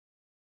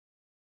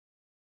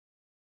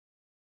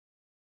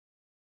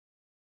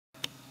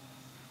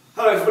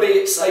Hello everybody,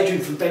 it's Adrian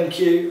from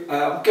BenQ.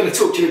 I'm going to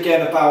talk to you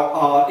again about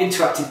our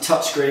interactive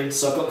touchscreen.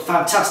 So I've got the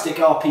fantastic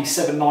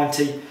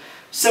RP790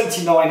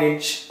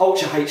 79-inch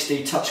Ultra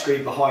HD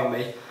touchscreen behind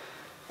me.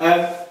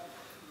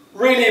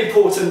 Really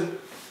important,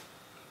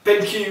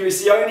 BenQ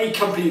is the only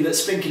company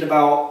that's thinking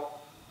about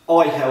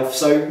eye health.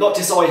 So not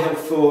just eye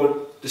health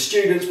for the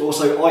students, but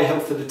also eye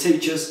health for the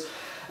teachers.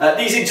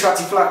 These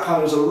interactive flat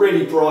panels are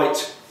really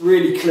bright,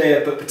 really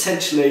clear, but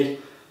potentially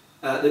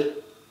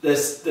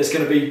there's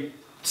going to be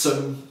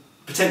some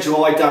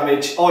potential eye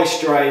damage, eye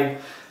strain,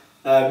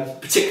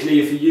 particularly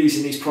if you're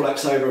using these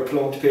products over a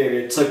prolonged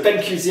period. So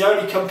BenQ is the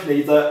only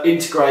company that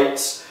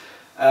integrates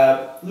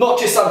not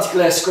just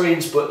anti-glare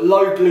screens, but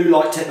low blue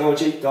light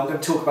technology that I'm going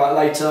to talk about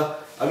later,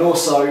 and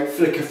also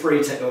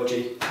flicker-free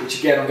technology, which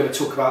again I'm going to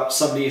talk about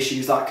some of the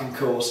issues that can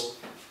cause.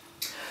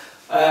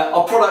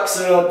 Our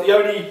products are the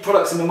only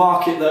products in the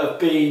market that have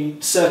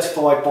been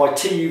certified by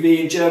TÜV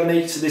in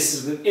Germany. So this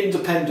is an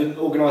independent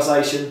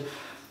organisation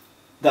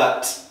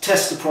that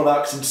tests the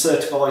products and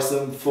certifies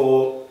them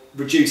for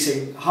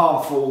reducing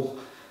harmful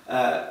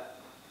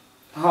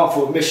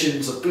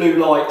emissions of blue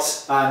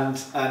light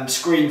and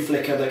screen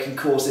flicker that can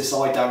cause this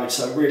eye damage.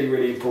 So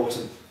really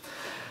important.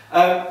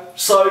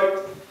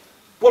 So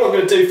what I'm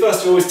going to do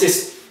first of all is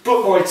just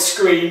put my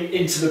screen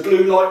into the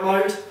blue light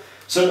mode.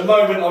 So at the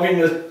moment I'm in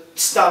the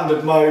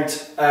standard mode.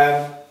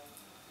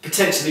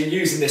 Potentially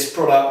using this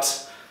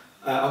product,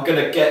 I'm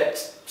going to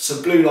get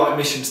some blue light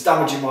emissions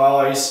damaging my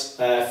eyes,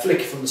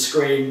 flicker from the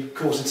screen,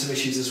 causing some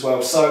issues as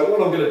well. So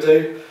all I'm going to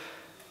do,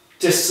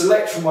 just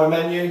select from my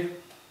menu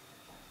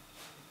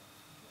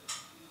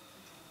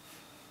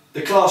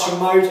the classroom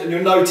mode, and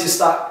you'll notice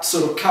that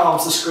sort of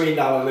calms the screen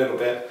down a little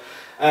bit.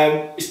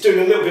 It's doing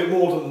a little bit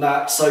more than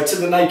that, so to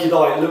the naked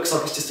eye it looks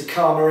like it's just a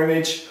calmer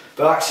image,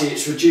 but actually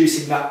it's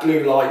reducing that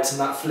blue light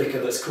and that flicker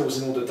that's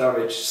causing all the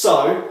damage.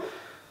 So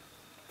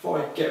if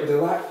I get rid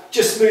of that,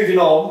 just moving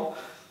on,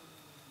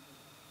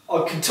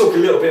 I can talk a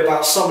little bit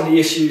about some of the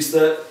issues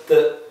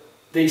that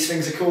these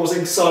things are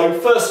causing. So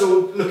first of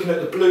all, looking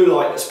at the blue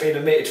light that's being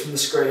emitted from the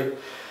screen.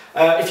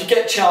 If you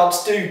get a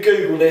chance, do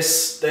Google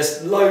this.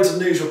 There's loads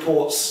of news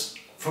reports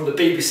from the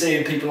BBC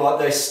and people like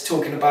this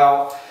talking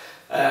about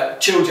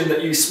children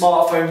that use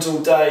smartphones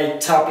all day,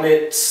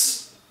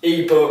 tablets,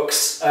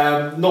 e-books,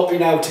 not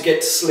being able to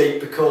get to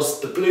sleep because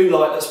the blue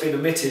light that's been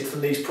emitted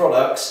from these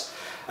products,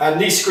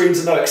 and these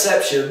screens are no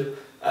exception,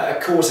 are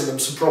causing them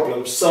some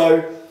problems.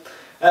 So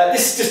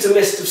this is just a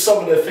list of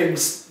some of the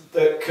things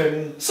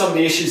some of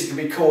the issues that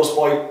can be caused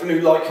by blue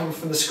light coming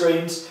from the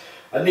screens,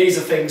 and these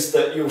are things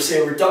that you'll see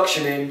a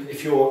reduction in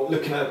if you're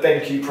looking at a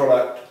BenQ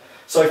product.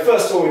 So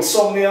first of all,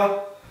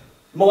 insomnia,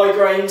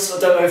 migraines. I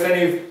don't know if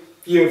any of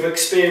you have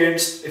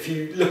experienced, if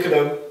you look at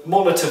a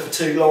monitor for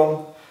too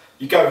long,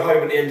 you go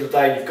home at the end of the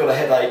day and you've got a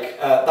headache,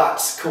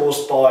 that's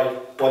caused by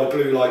the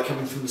blue light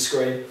coming from the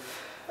screen.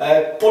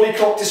 Body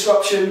clock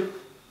disruption.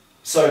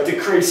 So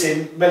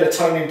decreasing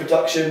melatonin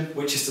production,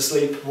 which is the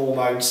sleep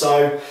hormone.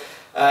 So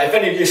if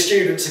any of your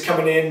students are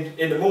coming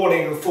in the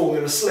morning and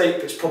falling asleep,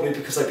 it's probably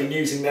because they've been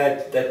using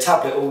their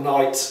tablet all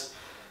night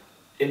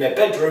in their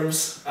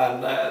bedrooms,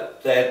 and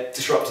they're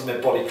disrupting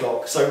their body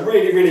clock. So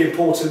really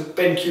important.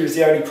 BenQ is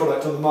the only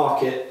product on the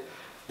market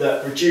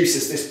that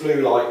reduces this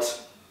blue light.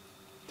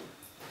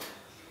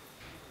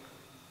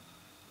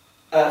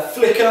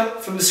 Flicker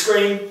from the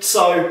screen.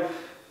 So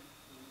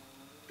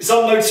it's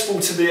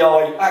unnoticeable to the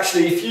eye.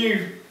 Actually,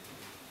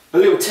 a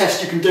little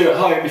test you can do at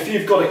home, if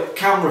you've got a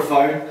camera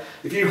phone,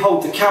 if you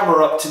hold the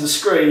camera up to the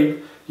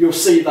screen, you'll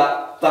see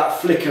that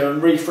flicker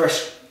and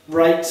refresh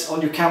rate on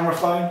your camera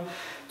phone.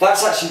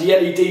 That's actually the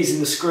LEDs in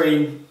the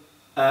screen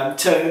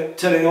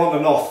turning on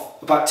and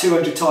off about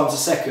 200 times a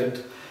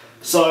second.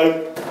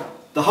 So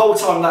the whole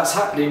time that's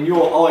happening,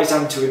 your eye's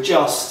having to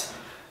adjust,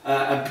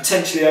 and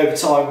potentially over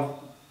time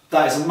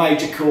that is a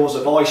major cause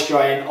of eye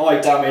strain, eye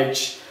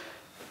damage,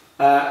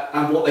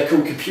 and what they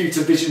call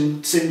computer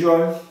vision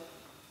syndrome.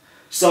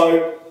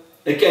 So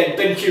again,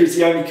 BenQ is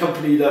the only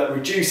company that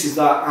reduces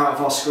that out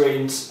of our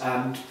screens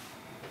and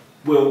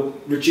will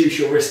reduce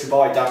your risk of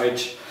eye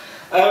damage.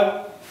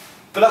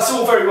 But that's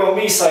all very well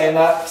me saying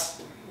that.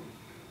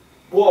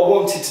 What I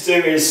wanted to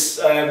do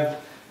is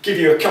give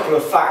you a couple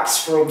of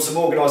facts from some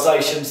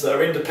organisations that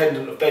are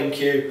independent of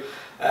BenQ,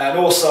 and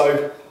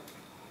also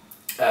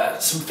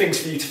some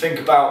things for you to think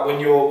about when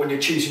you're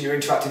choosing your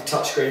interactive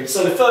touchscreen.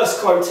 So the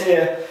first quote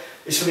here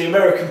is from the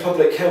American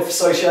Public Health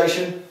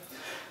Association.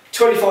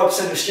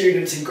 25% of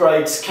students in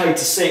grades K to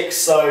 6,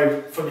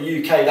 so from the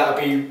UK that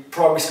would be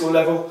primary school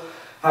level,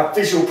 have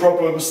visual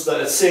problems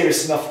that are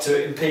serious enough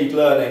to impede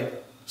learning.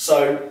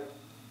 So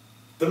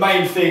the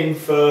main thing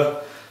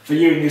for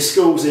you and your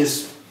schools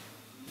is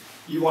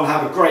you want to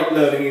have a great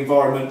learning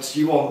environment.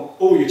 You want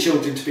all your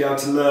children to be able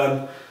to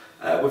learn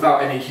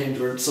without any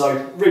hindrance.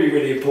 So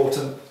really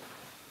important.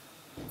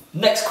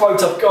 Next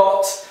quote I've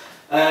got,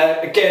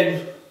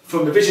 again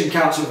from the Vision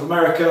Council of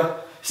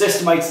America. It's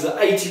estimated that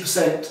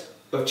 80%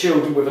 of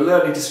children with a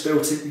learning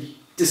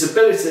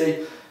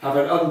disability have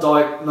an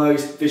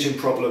undiagnosed vision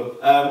problem.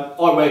 I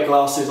wear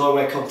glasses, I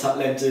wear contact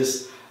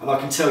lenses, and I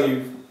can tell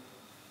you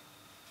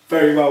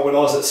very well when I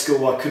was at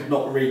school. I could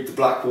not read the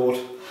blackboard.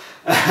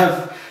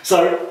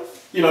 So,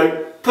 you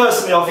know,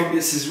 personally I think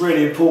this is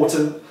really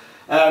important.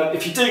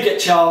 If you do get a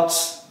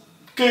chance,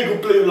 Google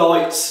blue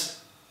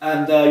lights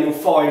and you'll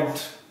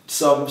find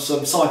some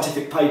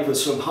scientific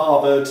papers from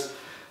Harvard.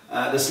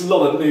 There's a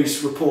lot of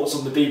news reports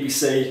on the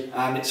BBC,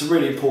 and it's a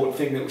really important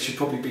thing that we should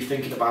probably be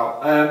thinking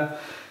about.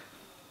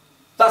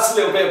 That's a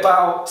little bit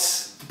about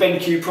the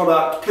BenQ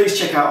product. Please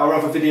check out our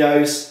other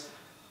videos,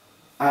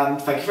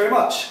 and thank you very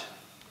much.